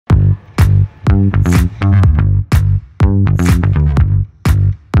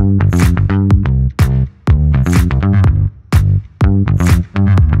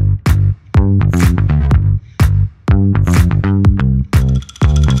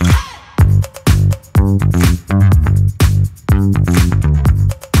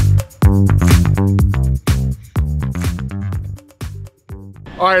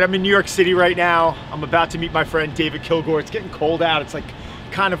right, I'm in New York City right now. I'm about to meet my friend David Kilgore. It's getting cold out. It's like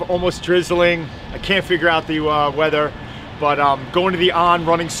kind of almost drizzling. I can't figure out the weather, but going to the On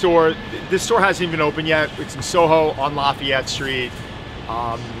running store. This store hasn't even opened yet. It's in Soho on Lafayette Street.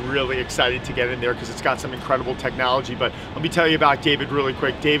 I'm really excited to get in there because it's got some incredible technology. But let me tell you about David really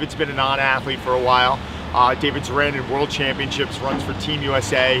quick. David's been an On athlete for a while. David's ran in world championships, runs for Team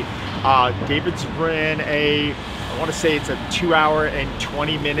USA. David's ran I want to say it's a 2 hour and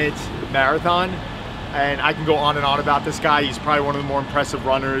 20-minute marathon. And I can go on and on about this guy. He's probably one of the more impressive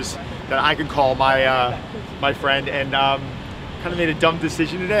runners that I can call my friend. And kind of made a dumb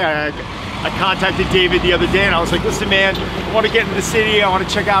decision today. I contacted David the other day and I was like, listen man, I want to get into the city. I want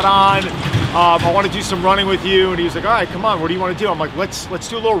to check out On. I want to do some running with you. And he was like, all right, come on, what do you want to do? I'm like, let's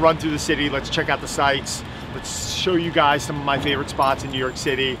do a little run through the city. Let's check out the sights. Let's show you guys some of my favorite spots in New York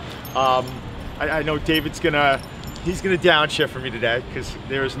City. I know David's he's gonna downshift for me today because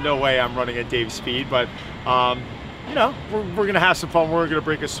there's no way I'm running at Dave's speed, but you know, we're gonna have some fun. We're gonna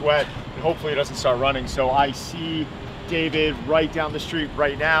break a sweat and hopefully it doesn't start running. So I see David right down the street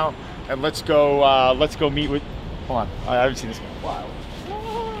right now, and let's go meet with, hold on, I haven't seen this guy in a while.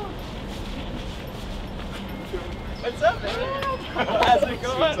 What's up, man? How's it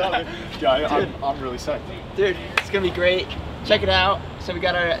going? What's up, man? Yeah, I'm really psyched. Dude, it's gonna be great. Check it out. So we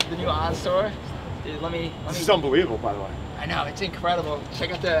got the new On store. Dude, This is unbelievable, by the way. I know, it's incredible.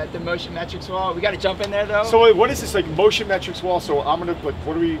 Check out the motion metrics wall. We gotta jump in there though. So wait, what is this, like motion metrics wall? So I'm gonna, like,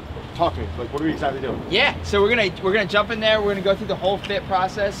 what are we talking? Like, what are we exactly doing? Yeah, so we're gonna jump in there. We're gonna go through the whole fit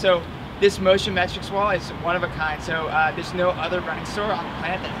process. So this motion metrics wall is one of a kind. So there's no other running store on the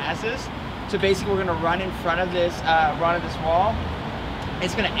planet that has this. So basically we're gonna run in front of this wall.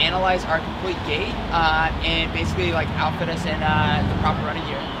 It's gonna analyze our complete gait and basically like outfit us in the proper running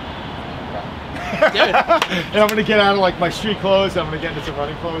gear. Dude. And I'm gonna get out of like my street clothes. I'm gonna get into some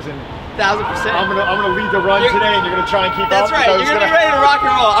running clothes, and 1000%. I'm gonna lead the run today, and you're gonna try and keep up. That's right. You're gonna be ready to rock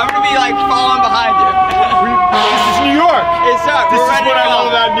and roll. I'm gonna be like following behind you. This is New York. It's up. This is what I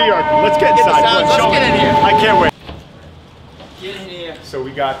love about New York. Let's get inside. Let's get in here. I can't wait. Get in here. So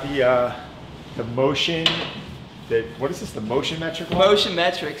we got the motion. What is this? The motion metric wall? Motion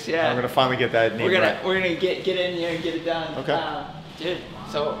metrics. Yeah. I'm gonna finally get that name right. We're gonna get in here and get it done. Okay. Dude,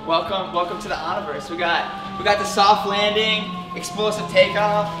 so welcome to the Oniverse. We got the soft landing, explosive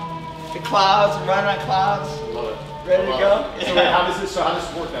takeoff, the clouds, running on clouds. Love it. Ready to go? So wait, how does this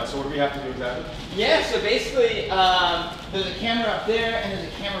work now? So what do we have to do exactly? Yeah, so basically there's a camera up there and there's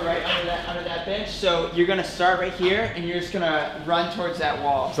a camera right under that bench. So you're gonna start right here and you're just gonna run towards that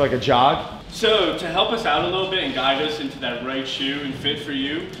wall. It's like a jog? So to help us out a little bit and guide us into that right shoe and fit for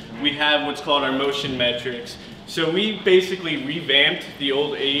you, we have what's called our motion metrics. So we basically revamped the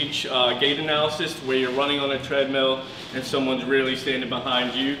old age gait analysis where you're running on a treadmill and someone's really standing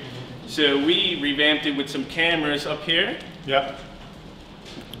behind you. So we revamped it with some cameras up here. Yep.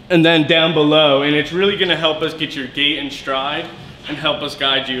 And then down below, and it's really gonna help us get your gait and stride and help us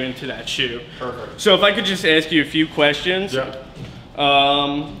guide you into that shoe. Perfect. So if I could just ask you a few questions. Yep.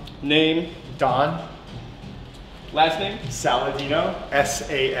 Name? Don. Last name? Saladino.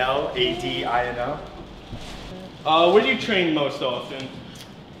 Saladino. Where do you train most often?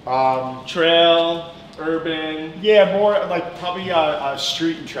 Trail, urban? Yeah, more like probably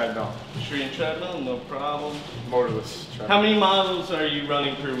street and treadmill. Street and treadmill, no problem. Motorless treadmill. How many miles are you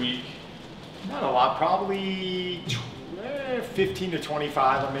running per week? Not a lot, probably 15 to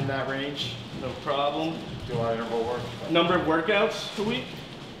 25, I'm in that range. No problem. Do a lot of interval work. Number of workouts a week?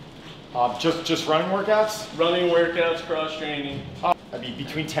 Just running workouts? Running workouts, cross training. I mean,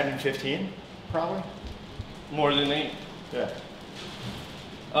 between 10 and 15, probably. More than 8. Yeah.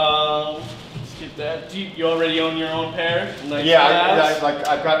 Let's get that. You already own your own pair? Nice. Yeah,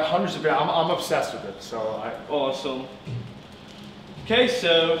 I've got hundreds of pairs. I'm obsessed with it. So Awesome. Okay,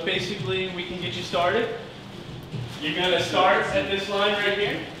 so basically we can get you started. You're gonna start at this line right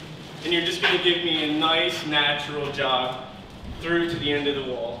here, and you're just gonna give me a nice natural jog through to the end of the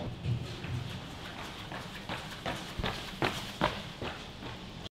wall.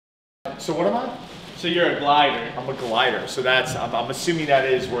 So what am I? So you're a glider. I'm a glider. So I'm assuming that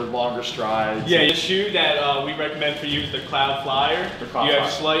is where longer strides. Yeah, the shoe that we recommend for you is the Cloud Flyer. You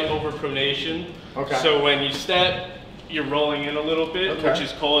have slight overpronation. Okay. So when you step, you're rolling in a little bit, which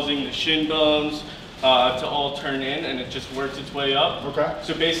is causing the shin bones to all turn in, and it just works its way up. Okay.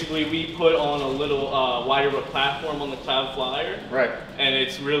 So basically we put on a little wider of a platform on the Cloud Flyer. Right. And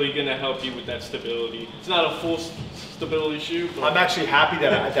it's really gonna help you with that stability. It's not a full stability shoe, but I'm actually happy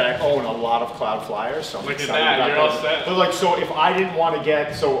that I own a lot of Cloud Flyers, so I'm look at excited that, about you're all those. set. But like, so if I didn't want to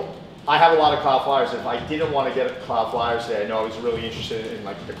get, so I have a lot of Cloud Flyers. If I didn't want to get a Cloud Flyers today, I know I was really interested in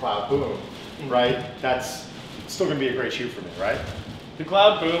like the Cloud Boom, right? That's still gonna be a great shoe for me, right? The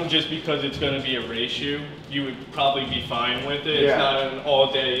Cloud Boom, just because it's going to be a race shoe, you would probably be fine with it. It's not an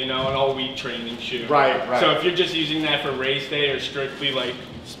all day, you know, an all week training shoe. Right, right. So if you're just using that for race day or strictly like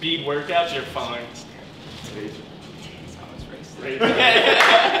speed workouts, you're fine.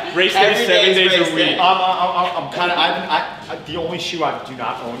 Race day, 7 days a week. I'm kind of, the only shoe I do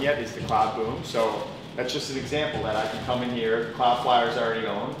not own yet is the Cloud Boom. So that's just an example that I can come in here. Cloud Flyers I already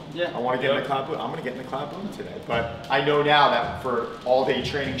own. Yeah. I want to get in the Cloud Boom. I'm going to get in the Cloud Boom today. But I know now that for all day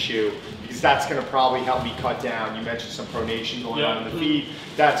training shoe, because that's going to probably help me cut down. You mentioned some pronation going on in the feet.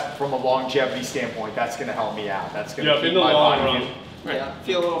 That's from a longevity standpoint. That's going to help me out. That's going to keep my body in. Right. Yeah,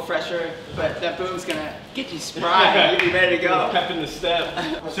 feel a little fresher, but that boom's gonna get you spry. You'll be ready to go. Pep in the step.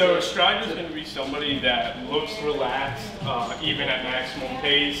 So a strider's gonna be somebody that looks relaxed, even at maximum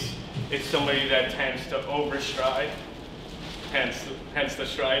pace. It's somebody that tends to overstride, hence the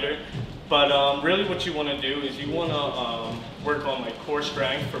strider. But really, what you want to do is you want to work on like core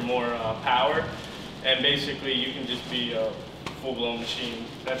strength for more power, and basically you can just be a full-blown machine.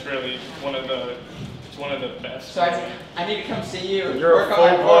 That's really one of the best. So I need to come see you. You're a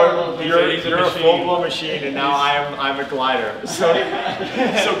full-blown machine, and now I'm a glider. So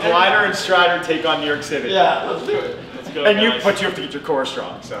glider and strider take on New York City. Yeah, let's do it. Let's go, and guys. But you have to get your core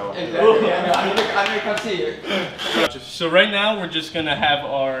strong. So exactly. Yeah, I'm gonna come see you. So right now we're just gonna have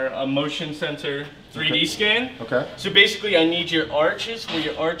our motion sensor 3D scan. Okay. So basically, I need your arches where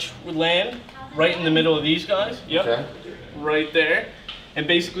your arch would land, right in the middle of these guys. Yep. Okay. Right there. And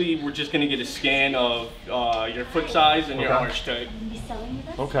basically, we're just going to get a scan of your foot size and your arch type.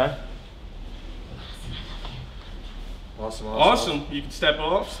 Okay. Awesome. You can step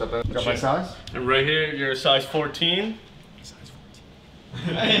off. Got my size? And right here, you're a size 14. Size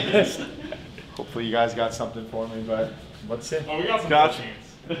 14. Hopefully you guys got something for me, but let's see. Oh, we got some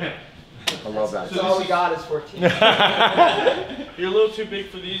options. I love that. So all we got is 14. You're a little too big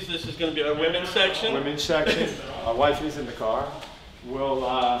for these. This is going to be our women's section. Women's section. My wife is in the car. We'll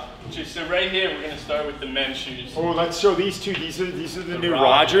so right here we're gonna start with the men's shoes. Oh, let's show these two. These are the new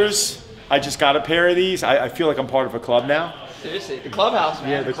Rogers. I just got a pair of these. I feel like I'm part of a club now. Seriously, the clubhouse, man.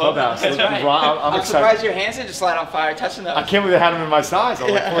 Yeah, the clubhouse. That's right. I'm surprised your hands didn't just light on fire touching those. I can't believe they had them in my size. I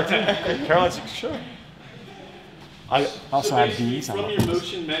was like 14. Caroline's like, sure. I also have these. From your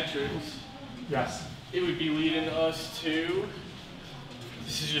motion metrics, yes, it would be leading us to.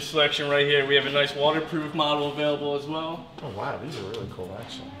 This is your selection right here. We have a nice waterproof model available as well. Oh wow, these are really cool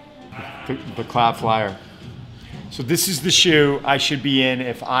actually. The Cloud Flyer. So this is the shoe I should be in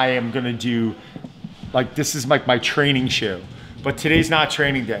if I am gonna do, like this is like my training shoe. But today's not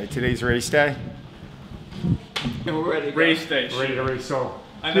training day, today's race day. And we're ready to race day. Ready to race, so.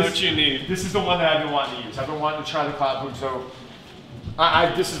 I know what you need. This is the one that I've been wanting to use. I've been wanting to try the Cloud Boom, so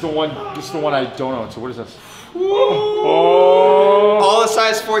this is the one I don't own. So what is this? Oh. All the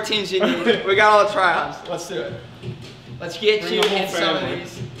size 14s you need. We got all the try-ons. Let's do it. Let's get you in some of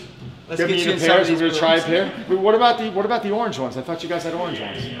these. Let's get you in some of these. We're gonna try a pair. What about the orange ones? I thought you guys had orange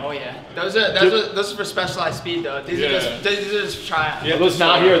ones. Oh yeah, those are for specialized speed though. These are just try-ons. Yeah, those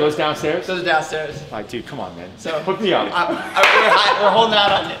not here. Those downstairs. Those are downstairs. All right, dude, come on, man. So hook me up. We're holding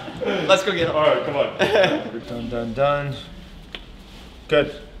out on you. Let's go get them. All right, come on. Done.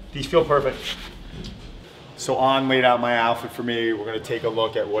 Good. These feel perfect. So On laid out my outfit for me. We're gonna take a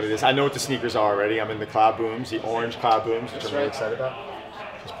look at what it is. I know what the sneakers are already. I'm in the Cloud Booms, the orange Cloud Booms, which I'm really excited about.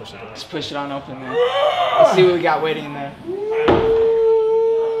 Just push it in. Just push it on open, man. Let's see what we got waiting in there.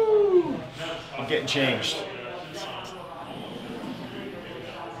 I'm getting changed.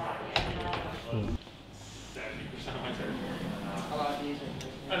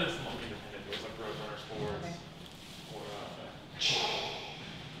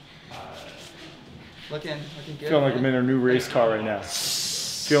 Looking good. Feeling like I'm in a new race car right now.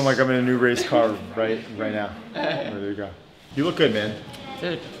 Feeling like I'm in a new race car right now. There you go. You look good, man.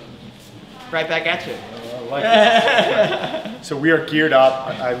 Dude, right back at you. I like it. So we are geared up.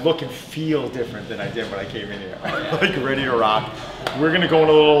 I look and feel different than I did when I came in here. Like ready to rock. We're gonna go on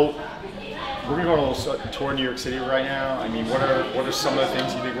a little tour in New York City right now. I mean, what are some of the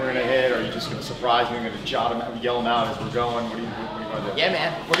things you think we're gonna hit? Or are you just gonna surprise me? You're gonna jot them out, yell them out as we're going? What do you want to do? Yeah,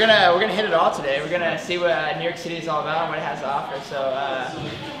 man. We're gonna hit it all today. We're gonna see what New York City is all about and what it has to offer. So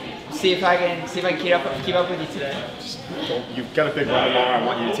see if I can keep up with you today. You've got a big run tomorrow. I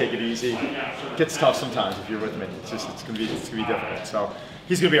want you to take it easy. It gets tough sometimes if you're with me. It's gonna be difficult. So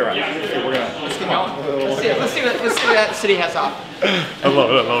he's gonna be alright. Okay, let's get going. Let's see what that city has to offer. I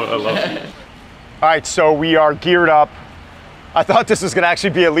love it. All right, so we are geared up. I thought this was gonna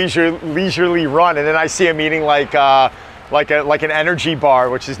actually be a leisurely run, and then I see a meeting like an energy bar,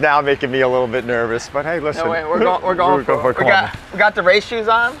 which is now making me a little bit nervous. But hey, listen. No, wait, we're going for it. We got the race shoes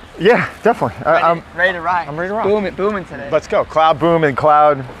on? Yeah, definitely. I'm ready to ride. I'm ready to rock. Booming today. Let's go. Cloud boom and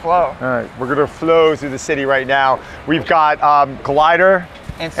cloud flow. All right, we're gonna flow through the city right now. We've got Glider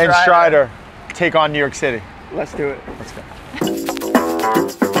and Strider take on New York City. Let's do it. Let's go.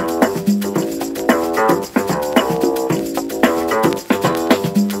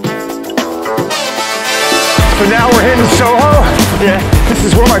 So now we're hitting Soho. Yeah. This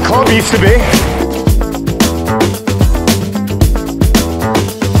is where my club used to be.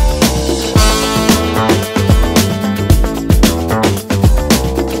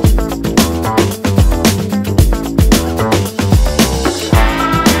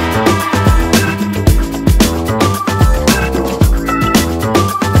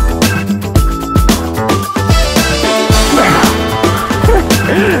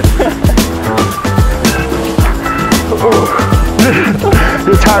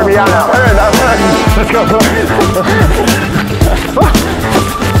 You tire me out now. Let's go.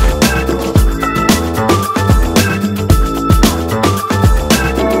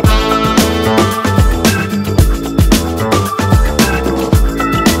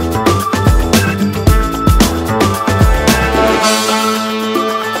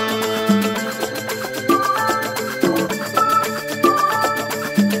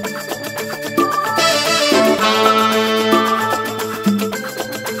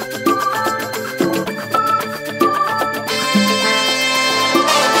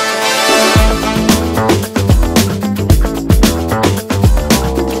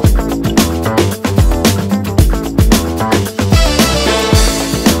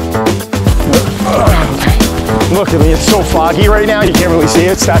 Look at me, it's so foggy right now, you can't really see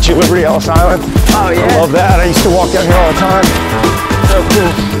it. Statue of Liberty, Ellis Island. Oh yeah. I love that. I used to walk down here all the time. So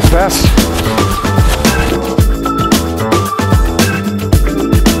cool. Best.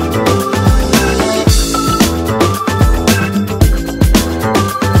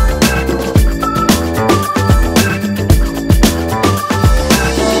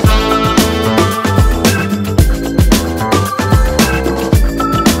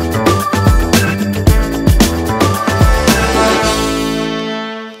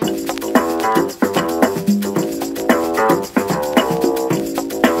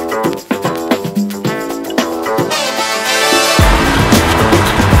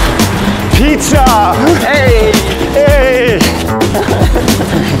 Pizza! Hey! Hey!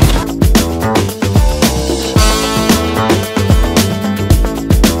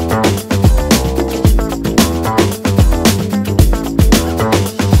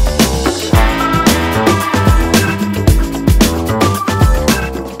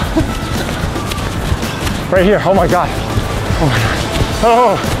 Right here, oh my God. Oh my God.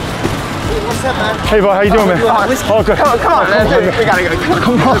 Oh. What's up, man? Hey, bud, how you doing, man? Oh, good. Come on, man. We gotta go.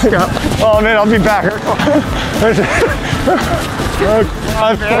 Come on. Let's go. Oh, man, I'll be back.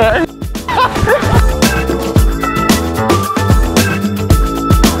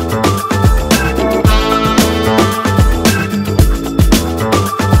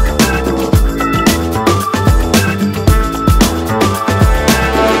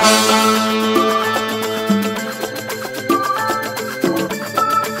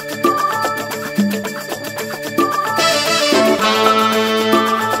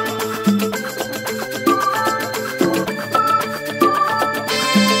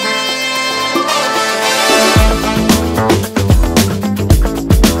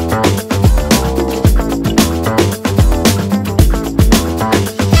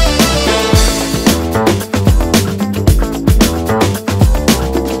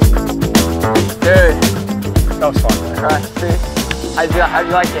 That was fun. All right, see? How'd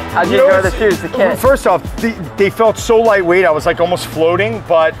you like it? How'd you enjoy the shoes, the kit? First off, they felt so lightweight. I was like almost floating,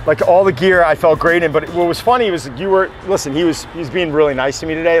 but like all the gear I felt great in. But what was funny was he was being really nice to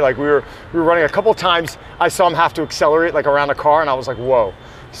me today. Like we were running a couple times. I saw him have to accelerate like around a car, and I was like, whoa.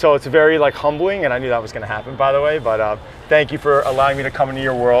 So it's very like humbling, and I knew that was going to happen, by the way. But thank you for allowing me to come into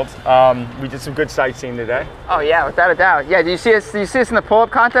your world. We did some good sightseeing today. Oh yeah, without a doubt. Yeah, do you see us in the pull-up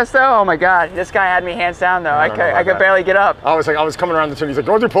contest though? Oh my God, this guy had me hands down though. I could barely get up. I was coming around the turn. He's like,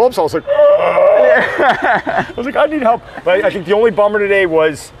 going through pull-ups. I was like, I was like, I need help. But I think the only bummer today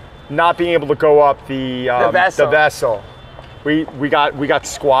was not being able to go up the vessel. We got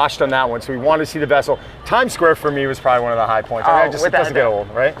squashed on that one, so we wanted to see the vessel. Times Square for me was probably one of the high points. I mean, it doesn't get old,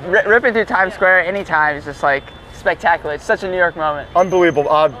 right? Ripping through Times Square anytime is just like spectacular. It's such a New York moment. Unbelievable.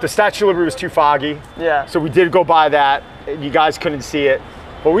 The Statue of Liberty was too foggy. Yeah. So we did go by that. You guys couldn't see it.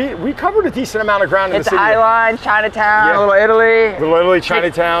 But we covered a decent amount of ground in the city. High Line, Chinatown, a little Italy. Little Italy,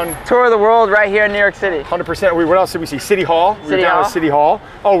 Chinatown. Tour of the world right here in New York City. 100%. What else did we see? City Hall. We were down at City Hall.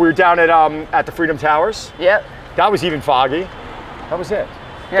 Oh, we were down at the Freedom Towers. Yep. That was even foggy. That was it.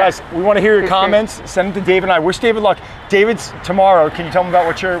 Yeah. Guys, we want to hear your comments. Send them to David and I. Wish David luck. David's tomorrow. Can you tell them about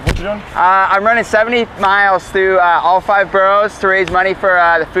what you're doing? I'm running 70 miles through all 5 boroughs to raise money for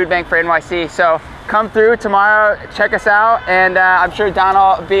the food bank for NYC. So come through tomorrow, check us out, and I'm sure Don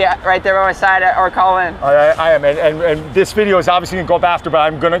will be right there by my side or call in. I am, and this video is obviously going to go up after, but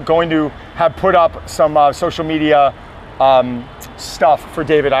I'm going to have put up some social media stuff for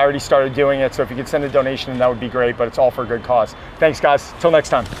David. I already started doing it, so if you could send a donation, that would be great, but it's all for a good cause. Thanks, guys. Till next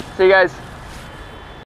time. See you guys.